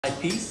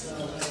piece,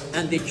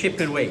 and they chip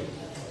away.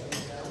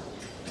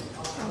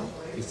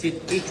 You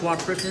see, each one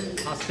person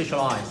has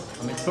specialized.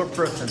 I mean, per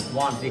person,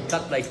 one they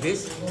cut like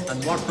this,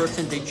 and one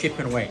person they chip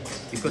away.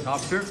 Because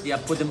after they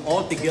have put them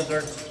all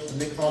together to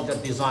make all the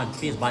design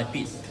piece by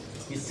piece.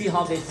 You see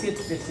how they sit.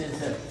 This is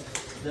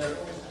the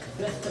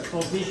best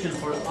position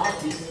for an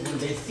artist. When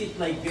they sit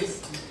like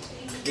this,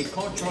 they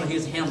control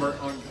his hammer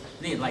on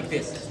like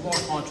this. It's more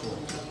control.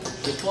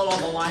 They follow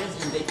the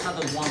lines and they cut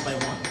them one by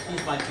one,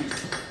 piece by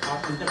piece,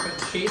 are in different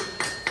shape.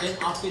 Then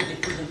after they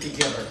put them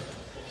together.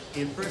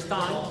 In first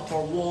time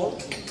for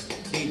wall,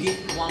 they did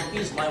one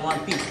piece by one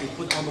piece. They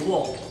put on the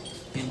wall.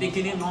 In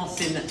beginning, no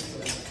cement.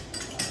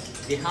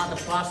 They had the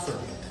plaster.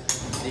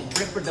 They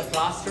prepared the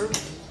plaster.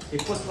 They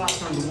put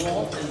plaster on the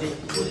wall and they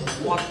put it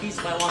one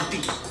piece by one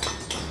piece.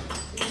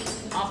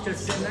 After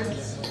cement,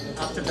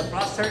 after the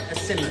plaster, a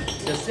cement.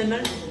 The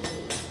cement,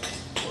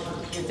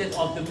 instead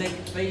of the make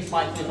face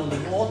by face on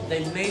the wall,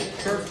 they made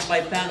curves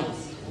by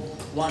panels.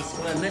 1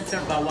 square meter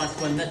by 1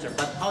 square meter.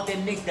 But how they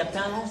make the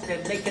panels, they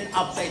make it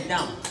upside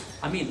down.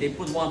 I mean, they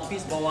put one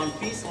piece by one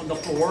piece on the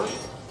floor,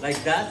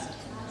 like that.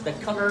 The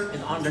color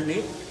is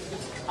underneath.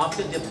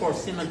 After they pour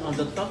cement on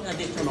the top and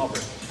they turn over.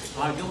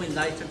 I'll go in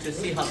later to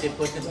see how they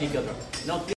put them together. Now,